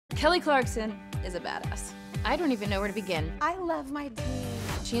Kelly Clarkson is a badass. I don't even know where to begin. I love my team.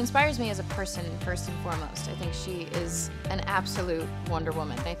 She inspires me as a person, first and foremost. I think she is an absolute Wonder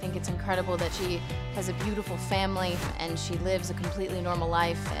Woman. I think it's incredible that she has a beautiful family and she lives a completely normal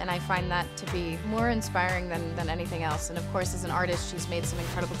life, and I find that to be more inspiring than anything else. And of course, as an artist, she's made some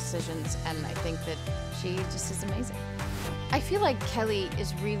incredible decisions, and I think that she just is amazing. I feel like Kelly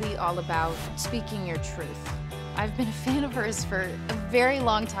is really all about speaking your truth. I've been a fan of hers for a very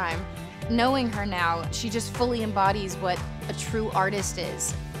long time. Knowing her now, she just fully embodies what a true artist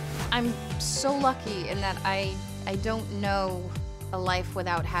is. I'm so lucky in that I don't know a life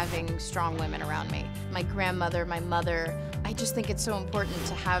without having strong women around me. My grandmother, my mother. I just think it's so important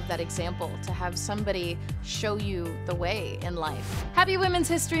to have that example, to have somebody show you the way in life. Happy Women's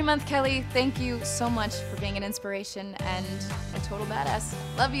History Month, Kelly. Thank you so much for being an inspiration and a total badass.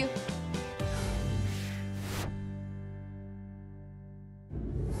 Love you.